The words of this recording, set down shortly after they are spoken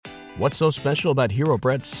What's so special about Hero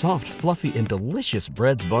Bread's soft, fluffy, and delicious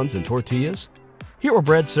breads, buns, and tortillas? Hero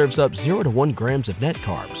Bread serves up 0 to 1 grams of net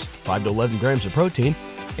carbs, 5 to 11 grams of protein,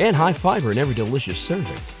 and high fiber in every delicious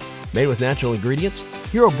serving. Made with natural ingredients,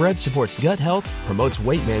 Hero Bread supports gut health, promotes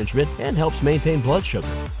weight management, and helps maintain blood sugar.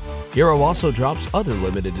 Hero also drops other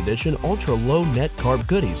limited edition ultra-low net carb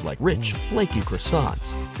goodies like rich, flaky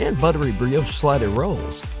croissants and buttery brioche slider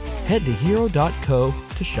rolls. Head to hero.co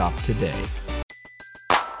to shop today.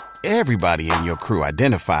 Everybody in your crew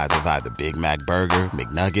identifies as either Big Mac Burger,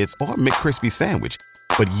 McNuggets, or McCrispy Sandwich.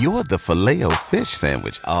 But you're the Filet-O-Fish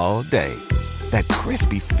Sandwich all day. That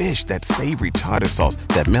crispy fish, that savory tartar sauce,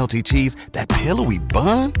 that melty cheese, that pillowy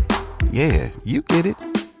bun. Yeah, you get it.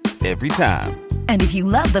 Every time. And if you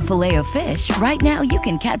love the Filet-O-Fish, right now you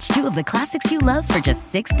can catch 2 of the classics you love for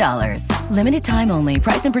just $6. Limited time only.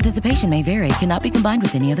 Price and participation may vary. Cannot be combined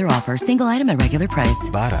with any other offer. Single item at regular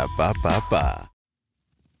price. Ba-da-ba-ba-ba.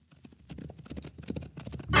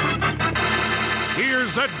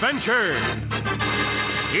 Here's adventure.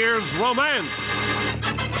 Here's romance.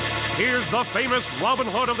 Here's the famous Robin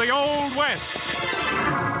Hood of the Old West.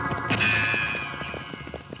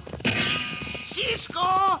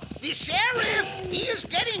 Cisco, the sheriff, he is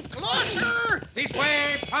getting closer. This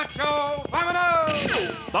way, Pancho,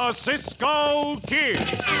 vámonos! The Cisco Kid.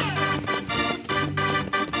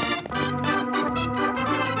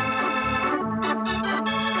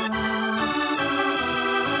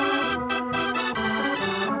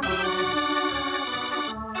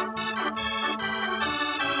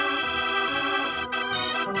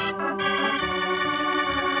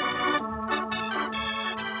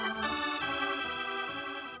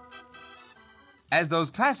 As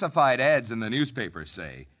those classified ads in the newspapers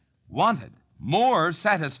say, wanted, more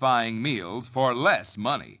satisfying meals for less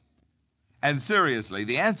money. And seriously,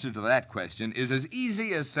 the answer to that question is as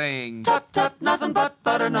easy as saying, Tut, tut, nothing but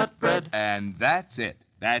butternut bread. And that's it.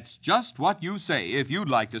 That's just what you say if you'd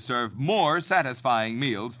like to serve more satisfying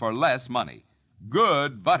meals for less money.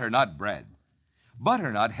 Good butternut bread.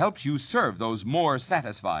 Butternut helps you serve those more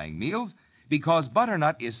satisfying meals because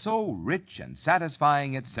butternut is so rich and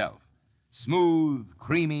satisfying itself. Smooth,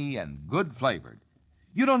 creamy, and good flavored.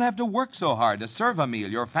 You don't have to work so hard to serve a meal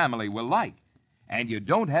your family will like. And you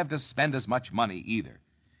don't have to spend as much money either.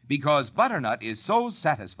 Because butternut is so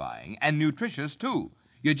satisfying and nutritious, too.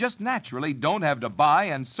 You just naturally don't have to buy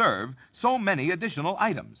and serve so many additional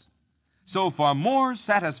items. So for more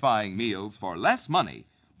satisfying meals for less money,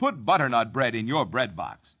 put butternut bread in your bread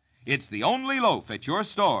box. It's the only loaf at your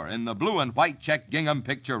store in the blue and white check gingham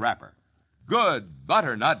picture wrapper. Good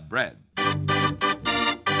butternut bread.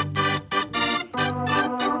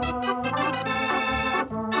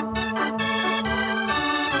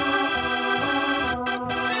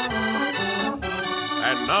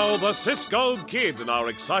 And now the Cisco Kid in our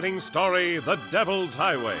exciting story, The Devil's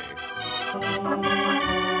Highway.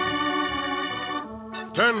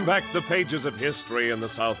 Turn back the pages of history in the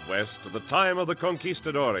Southwest to the time of the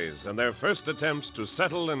conquistadores and their first attempts to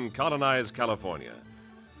settle and colonize California.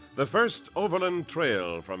 The first overland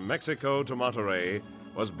trail from Mexico to Monterey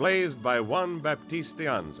was blazed by Juan Baptiste de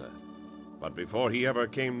Anza. But before he ever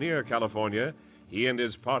came near California, he and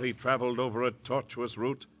his party traveled over a tortuous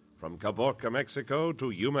route from Caborca, Mexico to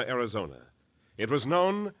Yuma, Arizona. It was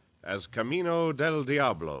known as Camino del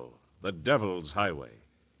Diablo, the Devil's Highway.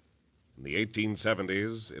 In the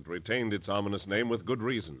 1870s, it retained its ominous name with good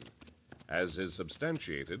reason, as is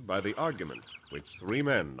substantiated by the argument which 3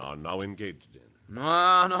 men are now engaged in.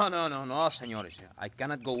 No, senores. I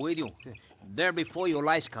cannot go with you. There before you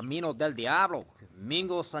lies Camino del Diablo.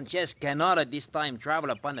 Mingo Sanchez cannot at this time travel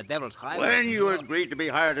upon the Devil's Highway. When you agreed to be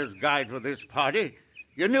hired as guide for this party,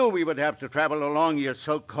 you knew we would have to travel along your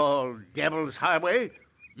so-called Devil's Highway.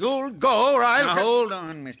 You'll go, or I'll... Now, hold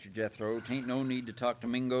on, Mr. Jethro. Tain't no need to talk to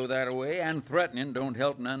Mingo that way, and threatening don't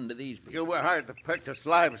help none to these people. You were hired to purchase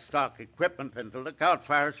livestock equipment and to look out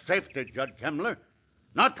for our safety, Judge Kemmler.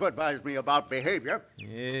 Not to advise me about behavior.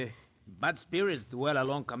 Bad spirits dwell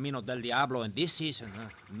along Camino del Diablo in this season.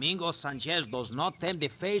 Mingo Sanchez does not tempt the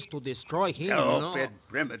fates to destroy him. Stupid,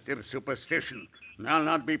 primitive superstition. And I'll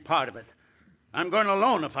not be part of it. I'm going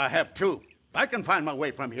alone if I have to. I can find my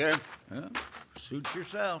way from here. Well, suit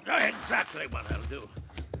yourself. Exactly what I'll do.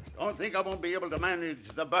 Don't think I won't be able to manage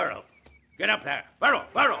the burro. Get up there. Burro.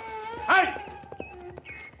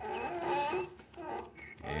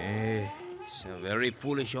 Hey! It's a very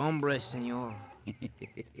foolish hombre, senor.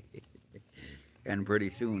 And pretty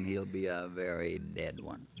soon he'll be a very dead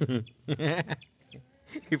one.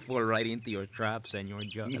 He fall right into your trap, Senor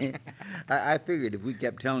John. Yeah. I figured if we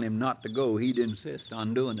kept telling him not to go, he'd insist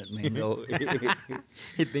on doing it, Mingo.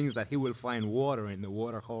 He thinks that he will find water in the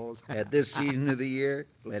water holes. At this season of the year,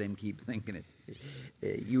 let him keep thinking it.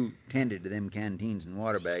 You tended to them canteens and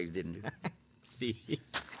water bags, didn't you? See,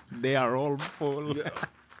 they are all full.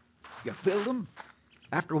 You filled them?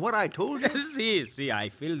 After what I told you? See, I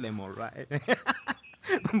filled them all right.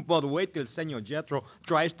 But wait till Senor Jethro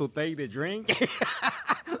tries to take the drink.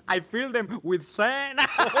 I fill them with sand.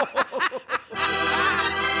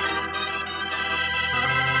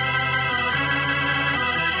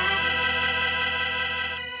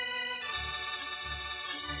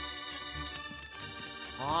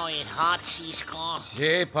 Oh, it's hot, Cisco.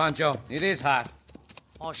 Si, Pancho. It is hot.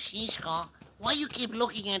 Oh, Cisco, why you keep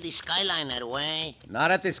looking at the skyline that way?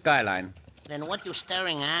 Not at the skyline. Then what you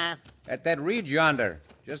staring at? At that ridge yonder,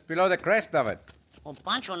 just below the crest of it. Oh,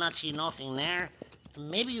 Pancho not see nothing there.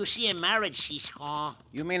 Maybe you see a marriage, Cisco.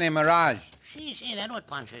 You mean a mirage? See, that's what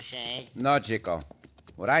Pancho say. No, Chico.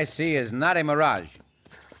 What I see is not a mirage.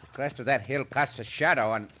 The crest of that hill casts a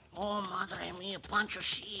shadow and... Oh, madre mia, Pancho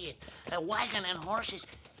see a wagon and horses.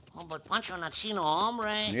 Oh, but Pancho not see no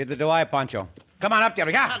hombre. Neither do I, Pancho. Come on up there,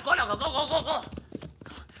 yeah? Go.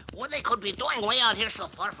 What they could be doing way out here so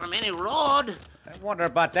far from any road? I wonder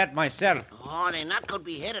about that myself. Oh, they not could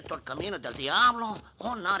be headed toward Camino del Diablo.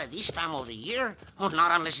 Oh, not at this time of the year. Oh,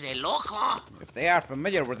 not unless they loco. If they are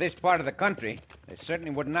familiar with this part of the country, they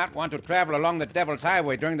certainly would not want to travel along the Devil's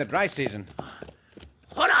Highway during the dry season.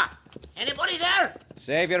 Hola! Anybody there?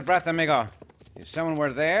 Save your breath, amigo. If someone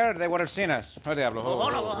were there, they would have seen us. Oh, Diablo.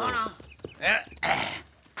 Hold on.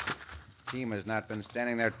 Team has not been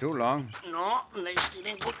standing there too long. No, they still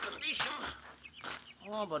in good condition.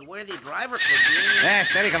 Oh, but where the driver could be... Yeah,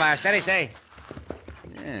 steady, come on, steady, stay.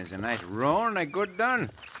 Yeah, it's a nice roll and a good done.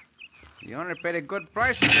 You only paid a good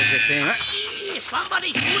price for such a team, huh? Hey,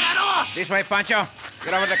 somebody shoot at us! This way, Pancho.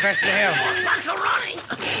 Get over the crest of the hill. Oh, Pancho running!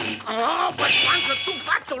 Oh, but Pancho too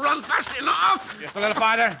fat to run fast enough! Just a little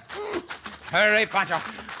farther. Hurry, Pancho.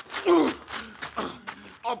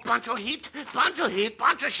 Oh, Pancho hit,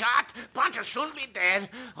 Pancho shot, Pancho soon be dead.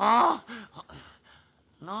 Oh,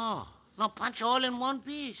 no, Pancho all in one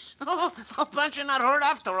piece. Oh, Pancho not hurt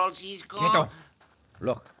after all, Cisco. Quieto.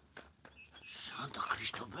 Look. Santa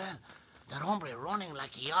Cristobal, that hombre running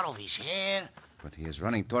like he out of his head. But he is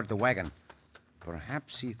running toward the wagon.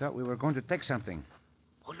 Perhaps he thought we were going to take something.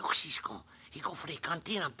 Oh, look, Cisco. He go for the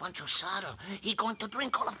canteen on Pancho's saddle. He going to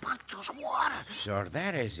drink all of Pancho's water. So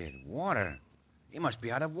that is it, water. He must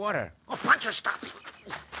be out of water. Oh, Pancho, stop him.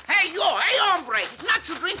 Hey, hombre! Not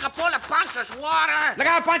to drink up all of Pancho's water! Look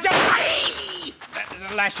out, Pancho! Aye! That is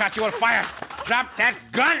the last shot you will fire. Drop that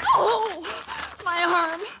gun! Oh, my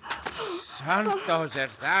arm. Santos,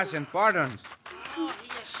 1,000 pardons. Oh,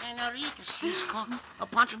 yes, senorita, Cisco.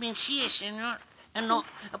 Pancho means she is, senor. And no,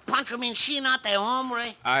 Pancho means she, not the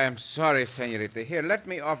hombre. I am sorry, senorita. Here, let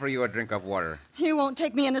me offer you a drink of water. You won't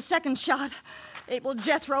take me in a second shot. Abel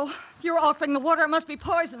Jethro, if you're offering the water, it must be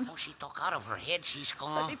poisoned. Oh, she talk out of her head, Cisco.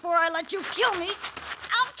 But before I let you kill me,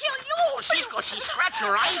 I'll kill you. Oh, Cisco, she scratched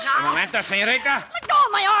her eyes out. Un momento, senorita. Let go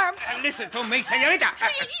of my arm. Listen to me, senorita.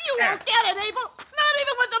 You won't get it, Abel. Not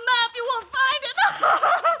even with the map, you won't find it.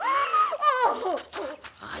 Oh.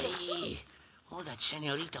 Aye. Oh, that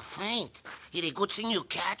senorita faint. It's a good thing you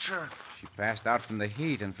catch her. She passed out from the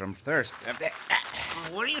heat and from thirst.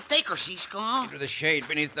 Where do you take her, Cisco? Into the shade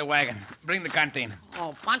beneath the wagon. Bring the canteen.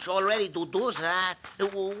 Oh, Pancho already does that.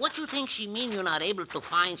 What you think she mean you're not able to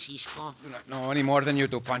find, Cisco? Do not know any more than you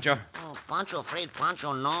do, Pancho. Oh, Pancho afraid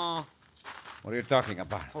Pancho no. What are you talking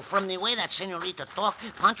about? Well, from the way that senorita talk,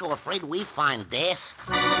 Pancho afraid we find death.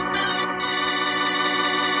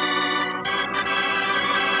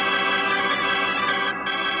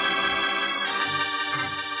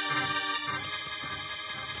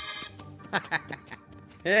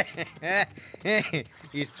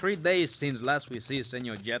 It's 3 days since last we see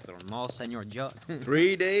Senor Jethro. No, Senor John.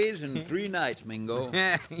 3 days and 3 nights, Mingo.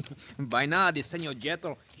 By now, the Senor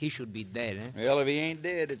Jethro, he should be dead, eh? Well, if he ain't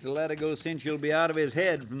dead, it's a let go cinch he'll be out of his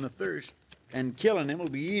head from the thirst. And killing him will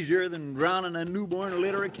be easier than drowning a newborn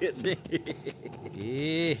litter of kittens.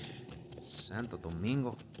 Eh, Santo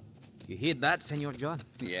Domingo. You hear that, Senor John?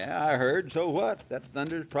 Yeah, I heard. So what? That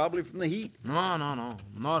thunder's probably from the heat. No.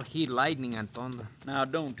 Not heat, lightning, and thunder. Now,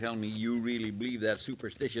 don't tell me you really believe that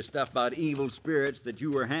superstitious stuff about evil spirits that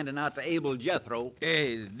you were handing out to Abel Jethro.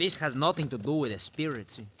 This has nothing to do with the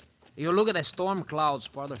spirits. You look at the storm clouds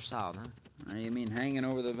farther south, huh? You mean hanging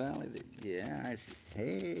over the valley? Yeah, I see.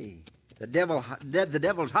 Hey, the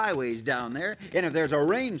Devil's Highway's down there, and if there's a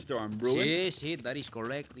rainstorm brewing... Yes, that is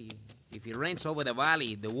correct. If it rains over the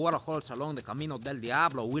valley, the water holes along the Camino del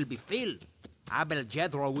Diablo will be filled. Abel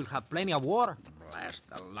Jethro will have plenty of water. Blast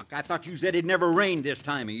the luck. I thought you said it never rained this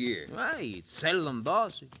time of year. Well, it seldom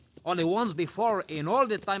does. Only once before in all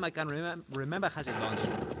the time I can remember has it done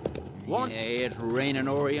so. Once. Yeah, it's raining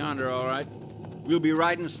over yonder, all right. We'll be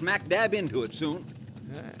riding smack dab into it soon.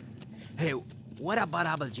 Hey, what about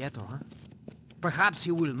Abel Jethro, huh? Perhaps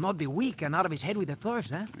he will not be weak and out of his head with the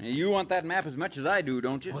thirst, huh? You want that map as much as I do,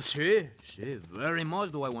 don't you? Oh, si, very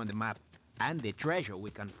much do I want the map. And the treasure we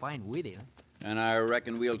can find with it. Huh? And I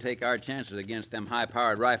reckon we'll take our chances against them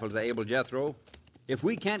high-powered rifles of Abel Jethro. If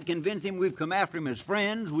we can't convince him we've come after him as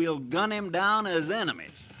friends, we'll gun him down as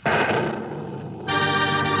enemies.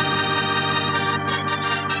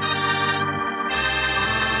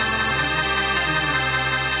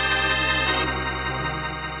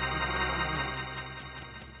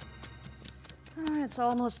 It's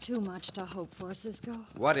almost too much to hope for, Cisco.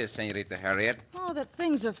 What is, Senorita Harriet? Oh, that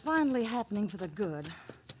things are finally happening for the good.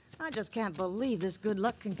 I just can't believe this good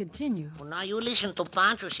luck can continue. Well, now you listen to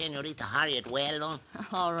Pancho, Senorita Harriet, well,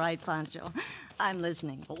 All right, Pancho. I'm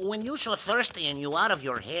listening. When you so thirsty and you out of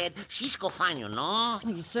your head, Cisco find you, no?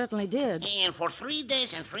 He certainly did. And for 3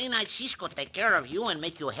 days and 3 nights, Cisco take care of you and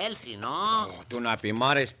make you healthy, no? Oh, do not be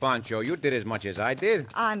modest, Pancho. You did as much as I did.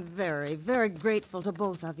 I'm very, very grateful to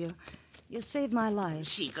both of you. You saved my life.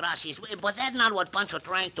 Si, gracias. But that's not what Pancho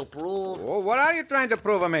trying to prove. Oh, what are you trying to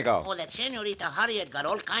prove, amigo? Oh, that Senorita Harriet got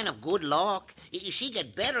all kind of good luck. She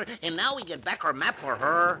get better, and now we get back our map for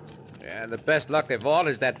her. Yeah, the best luck of all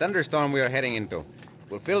is that thunderstorm we are heading into.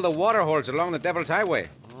 We'll fill the water holes along the Devil's Highway.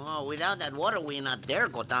 Oh, without that water, we not dare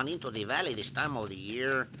go down into the valley this time of the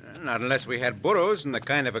year. Not unless we had burros and the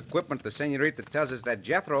kind of equipment the senorita tells us that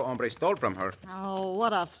Jethro hombre stole from her. Oh,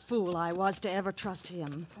 what a fool I was to ever trust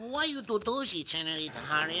him. Why you do it, Senorita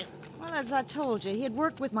Harriet? Well, as I told you, he had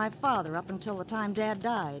worked with my father up until the time Dad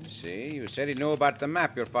died. See, you said he knew about the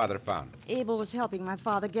map your father found. Abel was helping my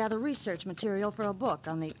father gather research material for a book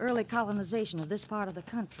on the early colonization of this part of the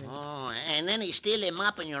country. Oh, and then he steal him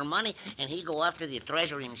up and your money, and he go after the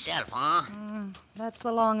treasure himself, huh? That's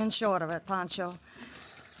the long and short of it, Pancho.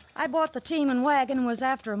 I bought the team and wagon and was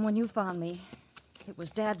after him when you found me. It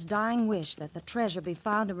was Dad's dying wish that the treasure be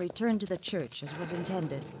found and returned to the church as was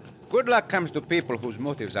intended. Good luck comes to people whose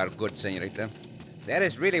motives are good, senorita. That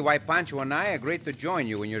is really why Pancho and I agreed to join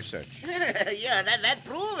you in your search. Yeah, that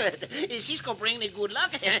prove it. Cisco bring the good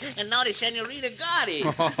luck, and now the senorita got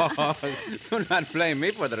it. Do not blame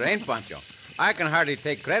me for the rain, Pancho. I can hardly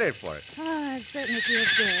take credit for it. Ah, it certainly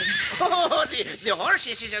feels good. Oh, the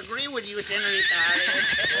horses agree with you, Senorita.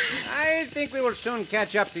 I think we will soon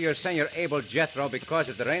catch up to your Senor Abel Jethro because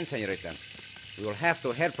of the rain, senorita. We will have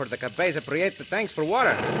to head for the Cabeza Prieta tanks for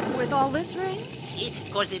water. With all this rain? See,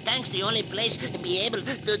 because the tank's the only place to be able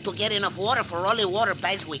to get enough water for all the water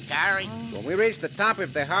bags we carry. When we reach the top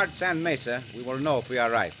of the hard sand mesa, we will know if we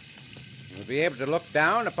are right. We'll be able to look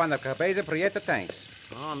down upon the Cabeza Prieta tanks.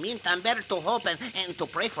 Oh, meantime, better to hope and to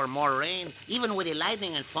pray for more rain, even with the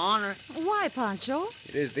lightning and thunder. Why, Pancho?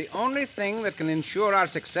 It is the only thing that can ensure our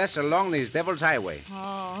success along this Devil's Highway.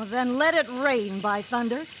 Oh, then let it rain, by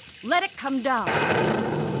thunder. Let it come down.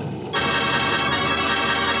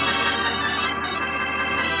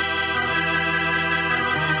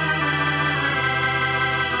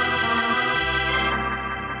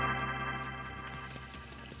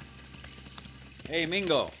 Hey,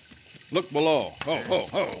 Mingo. Look below. Alto.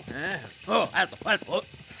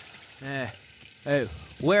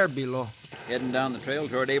 Where below? Heading down the trail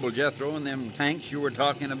toward Abel Jethro and them tanks you were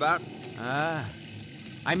talking about.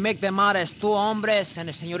 I make them out as two hombres and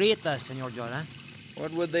a señorita, Senor John, huh?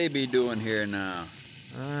 What would they be doing here now?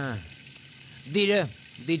 Did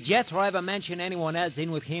Jethro ever mention anyone else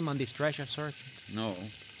in with him on this treasure search? No,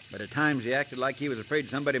 but at times he acted like he was afraid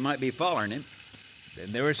somebody might be following him.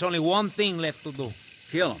 Then there is only one thing left to do.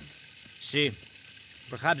 Kill him. See,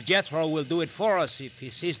 perhaps Jethro will do it for us if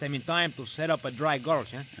he sees them in time to set up a dry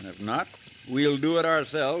gulch, huh? And if not, we'll do it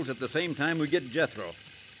ourselves at the same time we get Jethro.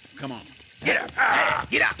 Come on. Get up!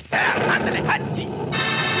 Get up!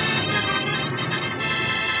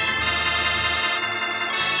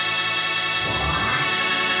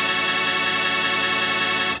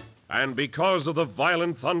 And because of the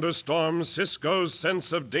violent thunderstorm, Cisco's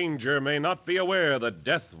sense of danger may not be aware that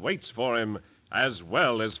death waits for him as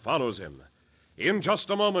well as follows him. In just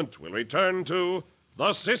a moment, we'll return to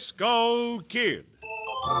the Cisco Kid.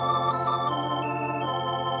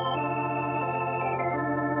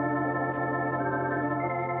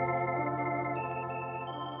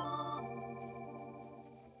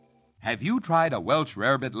 Have you tried a Welsh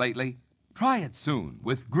rarebit lately? Try it soon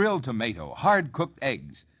with grilled tomato, hard-cooked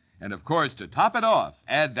eggs, And of course, to top it off,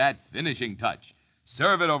 add that finishing touch.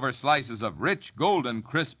 Serve it over slices of rich, golden,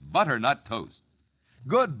 crisp butternut toast.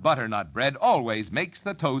 Good butternut bread always makes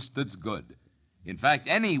the toast that's good. In fact,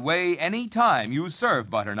 any way, any time you serve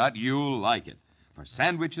butternut, you'll like it. For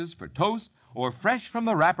sandwiches, for toast, or fresh from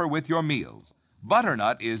the wrapper with your meals.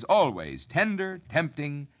 Butternut is always tender,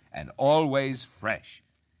 tempting, and always fresh.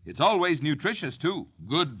 It's always nutritious, too,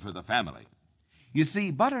 good for the family. You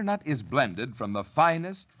see, butternut is blended from the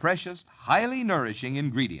finest, freshest, highly nourishing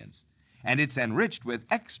ingredients, and it's enriched with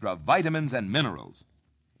extra vitamins and minerals.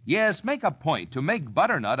 Yes, make a point to make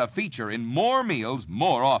butternut a feature in more meals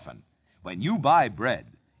more often. When you buy bread,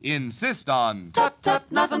 insist on Tut,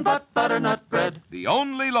 tut, nothing but butternut bread. the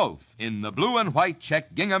only loaf in the blue and white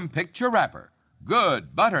check gingham picture wrapper.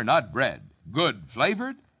 Good butternut bread, good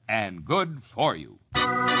flavored and good for you.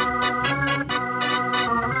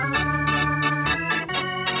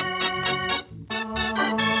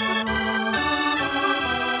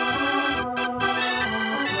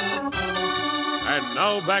 And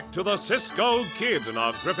now back to the Cisco Kid in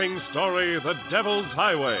our gripping story, The Devil's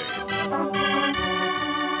Highway.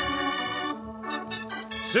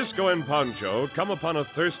 Cisco and Pancho come upon a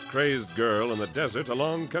thirst-crazed girl in the desert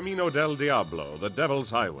along Camino del Diablo, the Devil's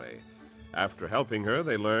Highway. After helping her,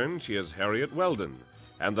 they learn she is Harriet Weldon,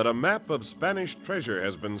 and that a map of Spanish treasure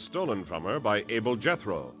has been stolen from her by Abel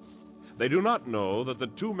Jethro. They do not know that the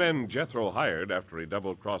two men Jethro hired after he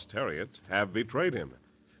double-crossed Harriet have betrayed him.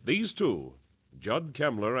 These two, Judd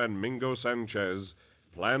Kemmler and Mingo Sanchez,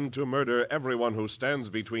 plan to murder everyone who stands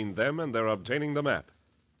between them and their obtaining the map.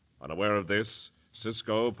 Unaware of this,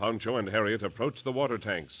 Cisco, Pancho, and Harriet approach the water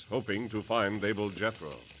tanks, hoping to find Abel Jethro.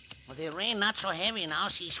 Well, the rain not so heavy now,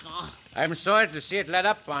 Cisco. I'm sorry to see it let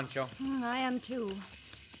up, Pancho. I am, too.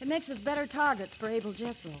 It makes us better targets for Abel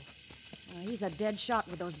Jethro. He's a dead shot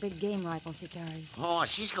with those big game rifles he carries. Oh,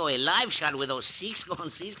 Cisco, a live shot with those Cisco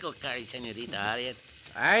and Cisco carry, Senorita Harriet.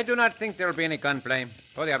 I do not think there will be any gunplay.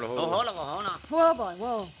 Oh, diablo. Hold on. Whoa, boy,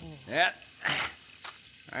 whoa. Yeah.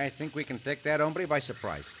 I think we can take that hombre by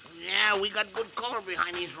surprise. Yeah, we got good cover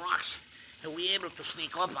behind these rocks. We able to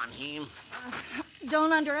sneak up on him.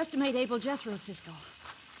 Don't underestimate Abel Jethro, Cisco.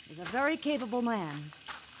 He's a very capable man.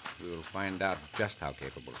 We will find out just how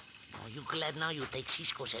capable. Oh, you glad now you take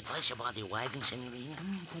Cisco's advice about the wagon, Senorita?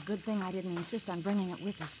 It's a good thing I didn't insist on bringing it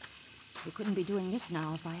with us. We couldn't be doing this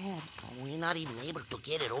now if I had. Oh, we're not even able to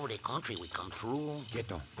get it over the country we come through.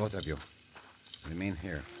 Quieto, both of you. Remain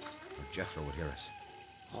here, or Jethro will hear us.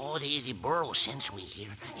 Oh, the burro sense we hear.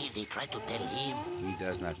 They try to tell him. He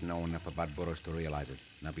does not know enough about burros to realize it.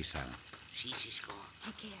 Now be silent. See, Cisco.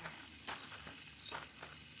 Take care.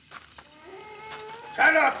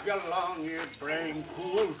 Shut up, you long-eared brain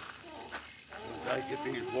fool. Once I get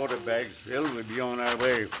these water bags filled, we'll be on our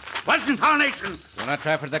way. What's in tarnation? Do not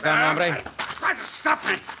try for the gun, hombre. Try to stop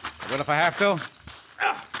me. I will if I have to.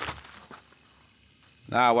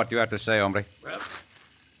 Now, what do you have to say, hombre? Well,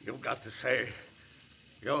 you've got to say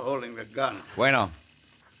you're holding the gun. Bueno.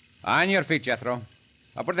 On your feet, Jethro.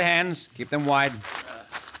 Up with the hands. Keep them wide.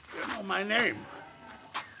 You know my name.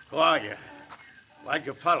 Who are you? Why'd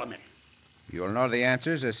you follow me? You'll know the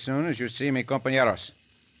answers as soon as you see me, compañeros.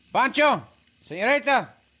 Pancho! Senorita!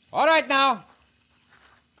 All right now!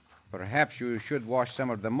 Perhaps you should wash some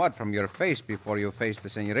of the mud from your face before you face the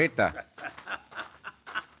senorita.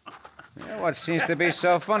 What seems to be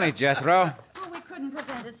so funny, Jethro? Oh, we couldn't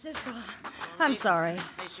prevent it, Cisco. I'm sorry.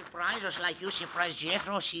 They surprise us like you surprised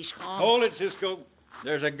Jethro, Cisco. Hold it, Cisco.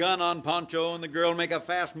 There's a gun on Pancho, and the girl make a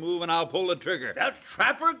fast move, and I'll pull the trigger. The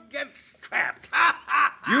trapper gets trapped.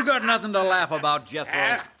 You got nothing to laugh about,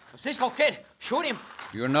 Jethro. Cisco, kid, shoot him.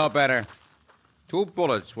 You know better. 2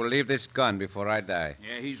 bullets will leave this gun before I die.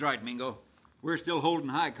 Yeah, he's right, Mingo. We're still holding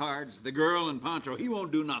high cards. The girl and Pancho, he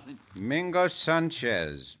won't do nothing. Mingo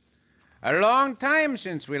Sanchez. A long time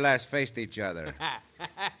since we last faced each other.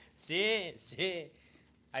 See.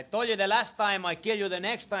 I told you the last time, I kill you the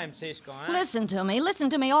next time, Cisco, huh? Listen to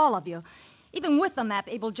me, all of you. Even with the map,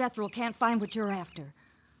 Abel Jethro can't find what you're after.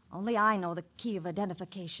 Only I know the key of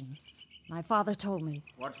identification. My father told me.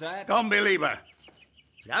 What's that? Don't believe her.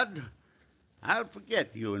 Judd, I'll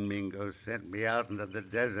forget you and Mingo sent me out into the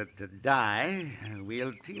desert to die, and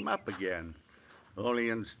we'll team up again. Only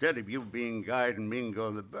instead of you being guide and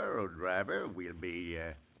Mingo the burro driver, we'll be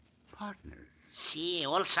partners. See,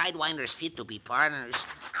 all sidewinders fit to be partners.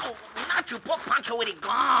 Ow, not you poke Pancho with a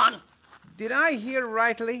gun. Did I hear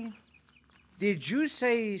rightly? Did you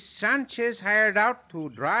say Sanchez hired out to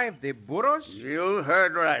drive the burros? You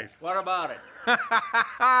heard right. What about it?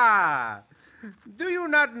 Do you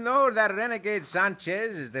not know that renegade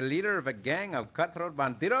Sanchez is the leader of a gang of cutthroat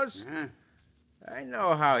bandidos? I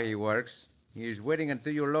know how he works. He's waiting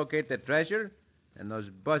until you locate the treasure, and those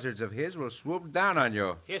buzzards of his will swoop down on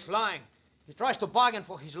you. He's lying. He tries to bargain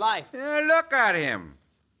for his life. Look at him.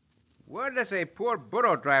 Where does a poor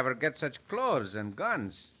burro driver get such clothes and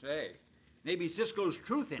guns? Say, maybe Cisco's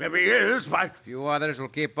truth in it. Maybe he is, but... If you others will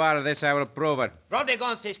keep out of this, I will prove it. Drop the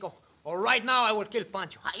gun, Cisco, or right now I will kill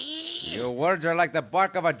Pancho. Your words are like the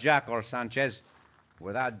bark of a jackal, Sanchez.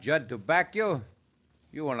 Without Judd to back you,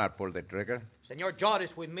 you will not pull the trigger. Senor Judd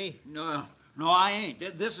is with me. No, I ain't.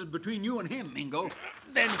 This is between you and him, Mingo.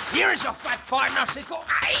 Then here's your fat partner, Cisco.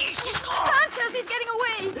 Aye, Cisco! Sanchez, he's getting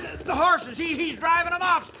away! The horses, he's driving them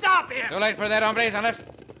off. Stop him! Too late for that, hombres, unless...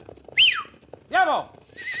 Diablo!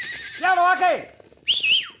 Diablo, okay!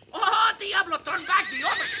 Oh, Diablo, turn back. The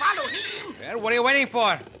others follow him. Well, what are you waiting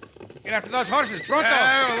for? Get after those horses, pronto!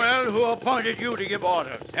 Well, who appointed you to give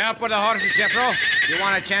orders? Help with the horses, Jethro. You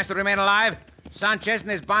want a chance to remain alive? Sanchez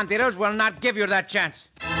and his bandidos will not give you that chance.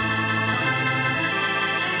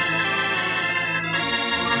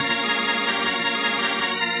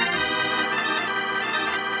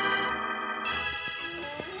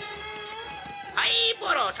 Aye,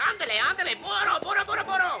 burros. Ándale, burro.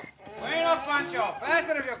 Bueno, Pancho.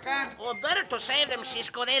 Faster if you can. Oh, better to save them,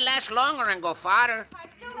 Cisco. They last longer and go farther. I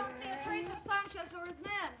still don't see a trace of Sanchez or his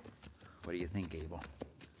men. What do you think, Abel?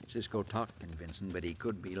 Cisco talked convincing, but he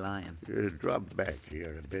could be lying. Drop back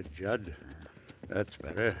here a bit, Judd. That's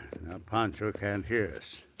better. Now Pancho can't hear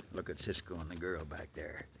us. Look at Cisco and the girl back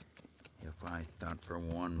there. If I thought for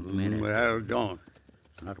 1 minute... Well, don't.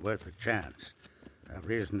 It's not worth a chance. I have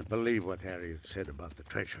reason to believe what Harriet said about the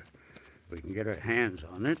treasure. If we can get our hands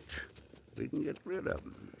on it, we can get rid of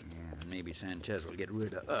him. Yeah, and maybe Sanchez will get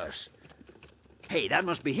rid of us. Hey, that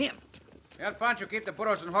must be him. Help Pancho keep the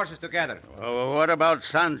burros and horses together. Well, what about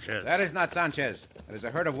Sanchez? That is not Sanchez. That is a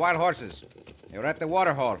herd of wild horses. You're at the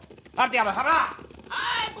water hole. Up, Diablo, hurrah!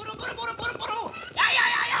 Aye, burro.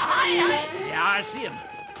 Aye. Yeah, I see him.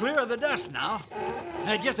 Clear of the dust now.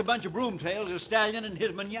 Just a bunch of broomtails, a stallion, and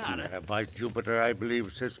his manada. By Jupiter, I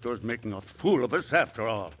believe Cisco's making a fool of us after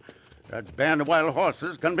all. That band of wild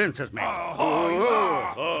horses convinces me.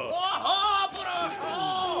 Oh, burros.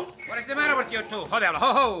 Oh. What is the matter with you two? Ho, Diablo,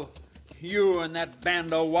 ho! You and that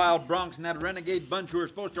band of wild broncs and that renegade bunch who are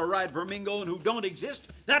supposed to ride for Mingo and who don't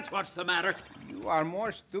exist? That's what's the matter. You are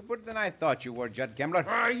more stupid than I thought you were, Judd Kemmler.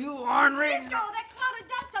 Are you ornery? Cisco, that cloud of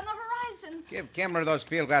dust on the horizon. Give Kemmler those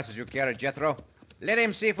field glasses you carry, Jethro. Let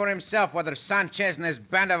him see for himself whether Sanchez and his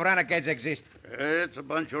band of renegades exist. It's a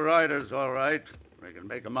bunch of riders, all right. We can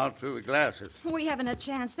make them out through the glasses. We haven't a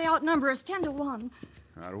chance. They outnumber us 10 to 1.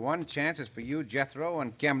 Our one chance is for you, Jethro,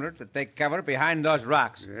 and Kemmler to take cover behind those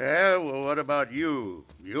rocks. Yeah, well, what about you?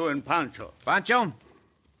 You and Pancho. Pancho,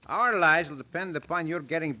 our lives will depend upon your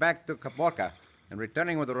getting back to Caborca and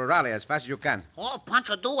returning with the Rurale as fast as you can. Oh,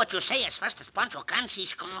 Pancho, do what you say as fast as Pancho can,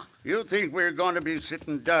 Cisco. You think we're going to be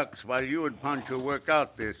sitting ducks while you and Pancho work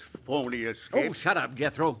out this phony escape? Oh, shut up,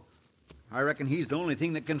 Jethro. I reckon he's the only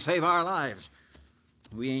thing that can save our lives.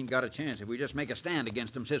 We ain't got a chance if we just make a stand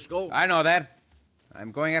against him, Cisco. I know that.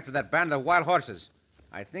 I'm going after that band of wild horses.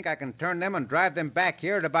 I think I can turn them and drive them back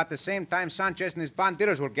here at about the same time Sanchez and his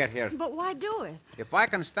bandidos will get here. But why do it? If I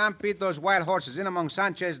can stampede those wild horses in among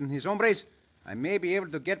Sanchez and his hombres, I may be able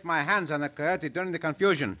to get my hands on the coyote during the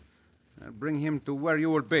confusion. I'll bring him to where you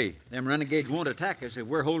will be. Them renegades won't attack us if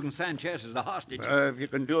we're holding Sanchez as a hostage. If you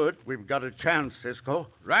can do it, we've got a chance, Cisco.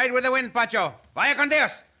 Ride with the wind, Pancho. Vaya con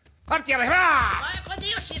Dios. Partiale, hurrah! Vaya con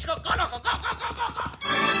Dios, Cisco. Go, loco, go.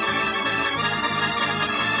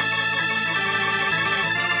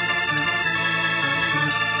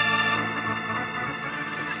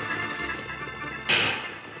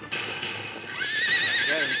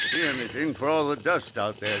 See anything for all the dust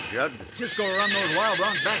out there, Judd. Cisco will run those wild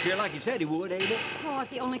broncs back here like he said he would, Abel. Oh, if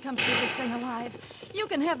he only comes through this thing alive, you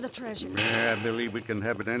can have the treasure. Yeah, I believe we can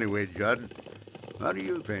have it anyway, Judd. How do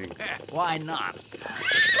you think? Why not?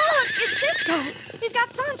 Look, it's Cisco. He's got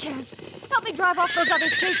Sanchez. Help me drive off those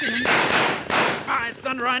others chasing him. By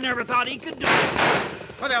thunder, I never thought he could do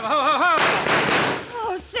it. Ho, Diablo, ho!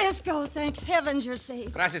 Oh, Cisco, thank heavens you're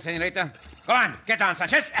safe. Gracias, senorita. Go on, get on,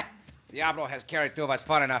 Sanchez. Diablo has carried two of us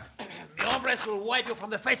far enough. The hombres will wipe you from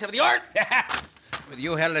the face of the earth. With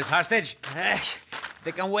you held as hostage?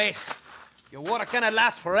 They can wait. Your water cannot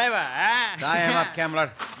last forever, eh? Tie him up,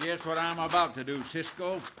 Kemmler. Guess what I'm about to do,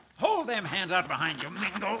 Cisco. Hold them hands out behind you,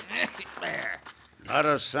 Mingo. There. Not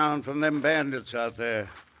a sound from them bandits out there.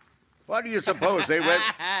 Why do you suppose they went?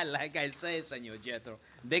 Like I say, Senor Jethro,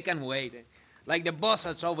 they can wait. Like the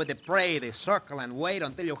buzzards over the prey, they circle and wait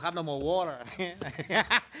until you have no more water.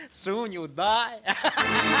 Soon you die.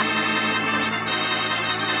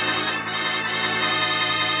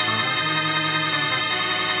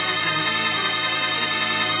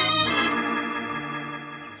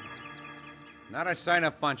 Not a sign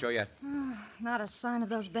of Pancho yet. Not a sign of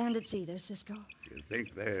those bandits either, Cisco. You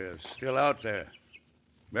think they're still out there?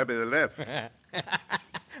 Maybe they left.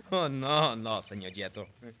 Oh, no, Senor Jethro.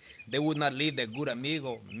 They would not leave their good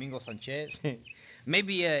amigo, Mingo Sanchez.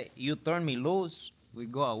 Maybe you turn me loose, we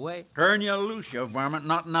go away. Turn you loose, you varmint,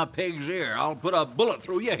 not in a pig's ear. I'll put a bullet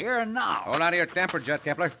through you here and now. Hold on to your temper, Jet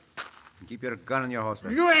Kepler. Keep your gun in your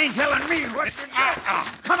holster. You ain't telling me what to do.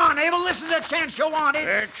 Come on, Abel, this is the chance you wanted.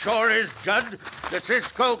 It sure is, Judd. The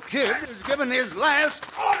Cisco Kid is giving his last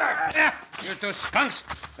order. You two skunks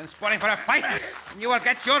been spoiling for a fight, and you will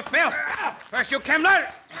get your fill. First you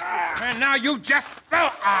Kemmler, and now you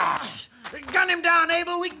Jethro. Gun him down,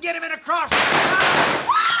 Abel. We can get him in a cross.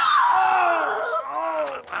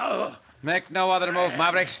 Make no other move,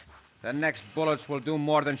 Mavericks. The next bullets will do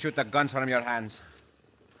more than shoot the guns from your hands.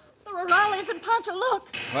 The Rurales and Pancho,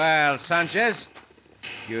 look. Well, Sanchez,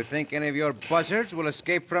 do you think any of your buzzards will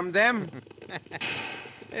escape from them?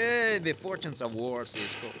 The fortunes of war,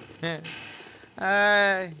 Cisco.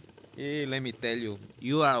 Let me tell you,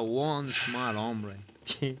 you are one smart hombre.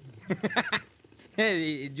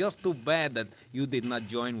 Just too bad that you did not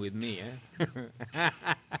join with me, eh?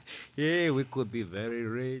 Yeah, we could be very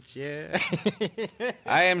rich, yeah.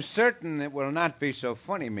 I am certain it will not be so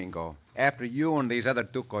funny, Mingo, after you and these other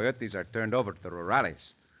two coyotes are turned over to the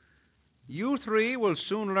Rurales. You three will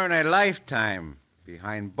soon learn a lifetime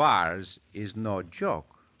behind bars is no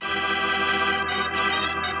joke.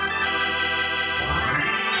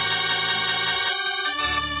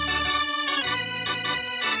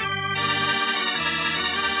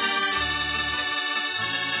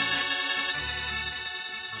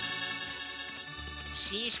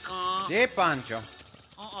 Cisco. Si, Pancho.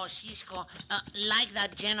 Oh, Cisco. Like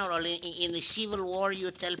that general in the Civil War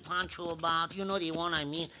you tell Pancho about. You know the one I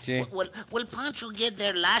mean. Si. Will Pancho get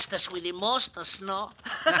there lastest with the mostest, no?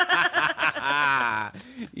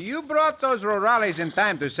 You brought those Rurales in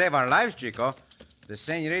time to save our lives, Chico. The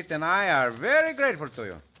senorita and I are very grateful to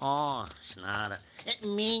you. Oh, it's not.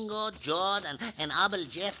 Mingo, Jod, and Abel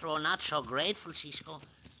Jethro not so grateful, Cisco.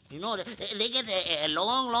 You know, they get a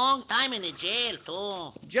long time in the jail,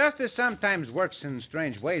 too. Justice sometimes works in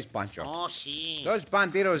strange ways, Pancho. Oh, see. Those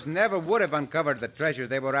bandidos never would have uncovered the treasure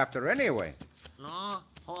they were after anyway. No?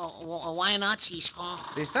 Oh, why not, Cisco?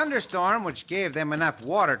 This thunderstorm, which gave them enough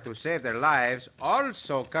water to save their lives,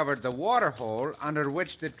 also covered the water hole under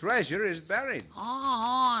which the treasure is buried.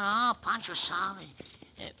 Oh, no, Pancho sorry.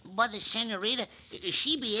 But the senorita,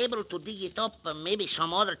 she be able to dig it up maybe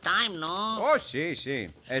some other time, no? Oh, si.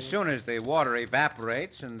 As soon as the water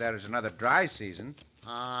evaporates and there is another dry season.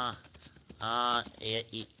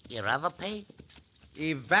 Evaporate?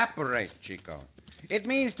 Evaporate, Chico. It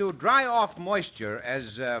means to dry off moisture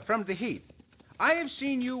as from the heat. I have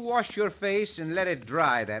seen you wash your face and let it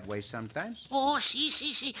dry that way sometimes. Oh, see.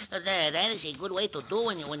 That is a good way to do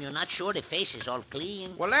when you're not sure the face is all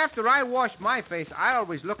clean. Well, after I wash my face, I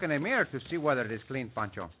always look in a mirror to see whether it is clean,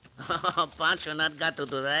 Pancho. Pancho not got to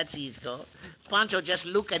do that, Cisco. Pancho just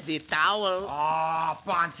look at the towel. Oh,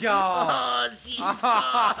 Pancho! Oh, Cisco!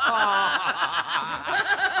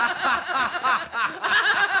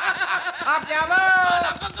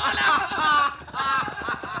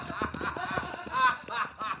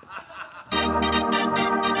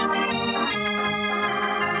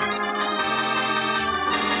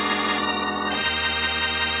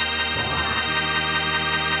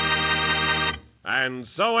 And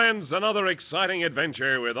so ends another exciting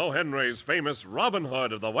adventure with O. Henry's famous Robin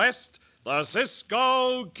Hood of the West, the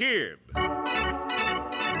Cisco Kid.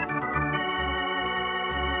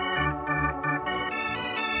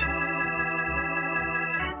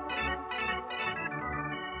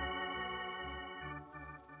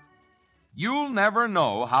 You'll never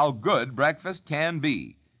know how good breakfast can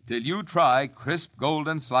be till you try crisp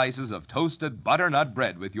golden slices of toasted butternut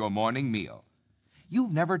bread with your morning meal.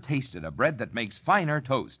 You've never tasted a bread that makes finer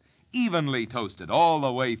toast, evenly toasted all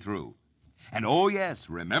the way through. And oh yes,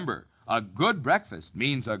 remember, a good breakfast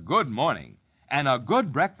means a good morning. And a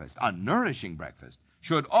good breakfast, a nourishing breakfast,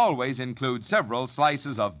 should always include several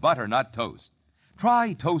slices of butternut toast.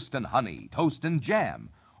 Try toast and honey, toast and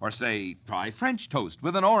jam, or say, try French toast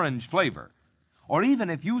with an orange flavor. Or even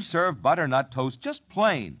if you serve butternut toast just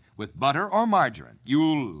plain with butter or margarine,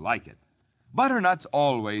 you'll like it. Butternut's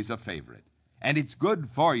always a favorite. And it's good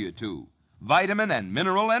for you, too. Vitamin and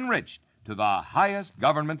mineral enriched to the highest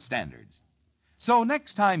government standards. So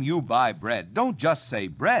next time you buy bread, don't just say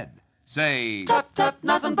bread. Say... Tut,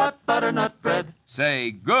 nothing but butternut bread.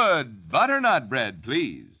 Say good butternut bread,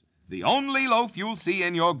 please. The only loaf you'll see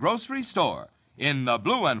in your grocery store in the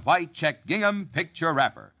blue and white checked gingham picture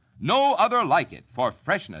wrapper. No other like it for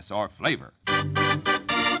freshness or flavor.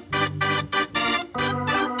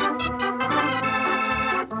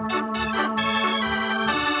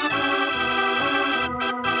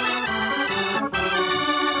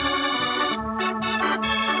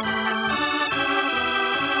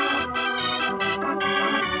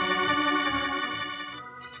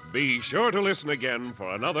 Be sure to listen again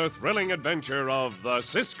for another thrilling adventure of the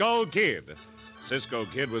Cisco Kid. Cisco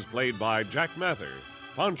Kid was played by Jack Mather,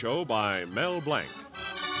 Pancho by Mel Blanc.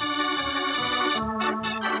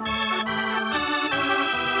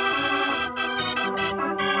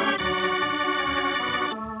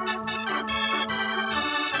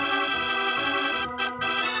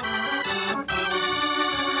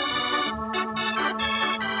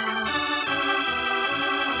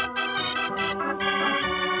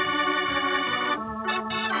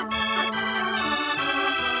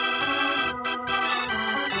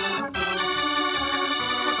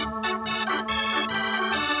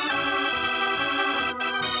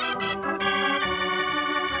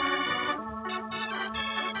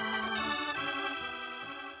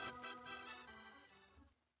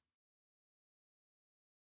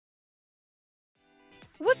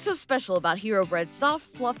 What's so special about Hero Bread's soft,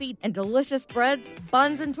 fluffy, and delicious breads,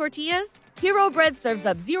 buns, and tortillas? Hero Bread serves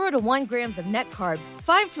up 0 to 1 grams of net carbs,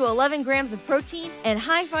 5 to 11 grams of protein, and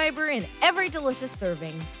high fiber in every delicious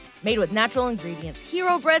serving. Made with natural ingredients,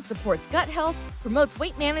 Hero Bread supports gut health, promotes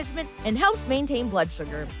weight management, and helps maintain blood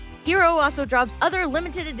sugar. Hero also drops other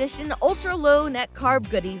limited edition ultra-low net carb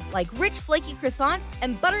goodies like rich flaky croissants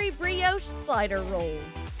and buttery brioche slider rolls.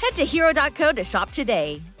 Head to hero.co to shop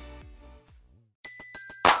today.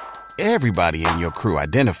 Everybody in your crew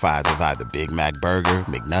identifies as either Big Mac Burger,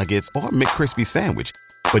 McNuggets, or McCrispy Sandwich.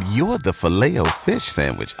 But you're the Filet-O-Fish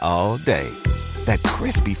Sandwich all day. That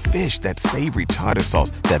crispy fish, that savory tartar sauce,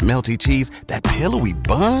 that melty cheese, that pillowy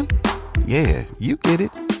bun. Yeah, you get it.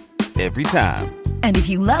 Every time. And if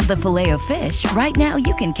you love the Filet-O-Fish, right now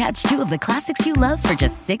you can catch 2 of the classics you love for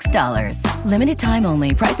just $6. Limited time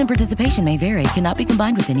only. Price and participation may vary. Cannot be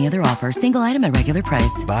combined with any other offer. Single item at regular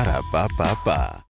price. Ba-da-ba-ba-ba.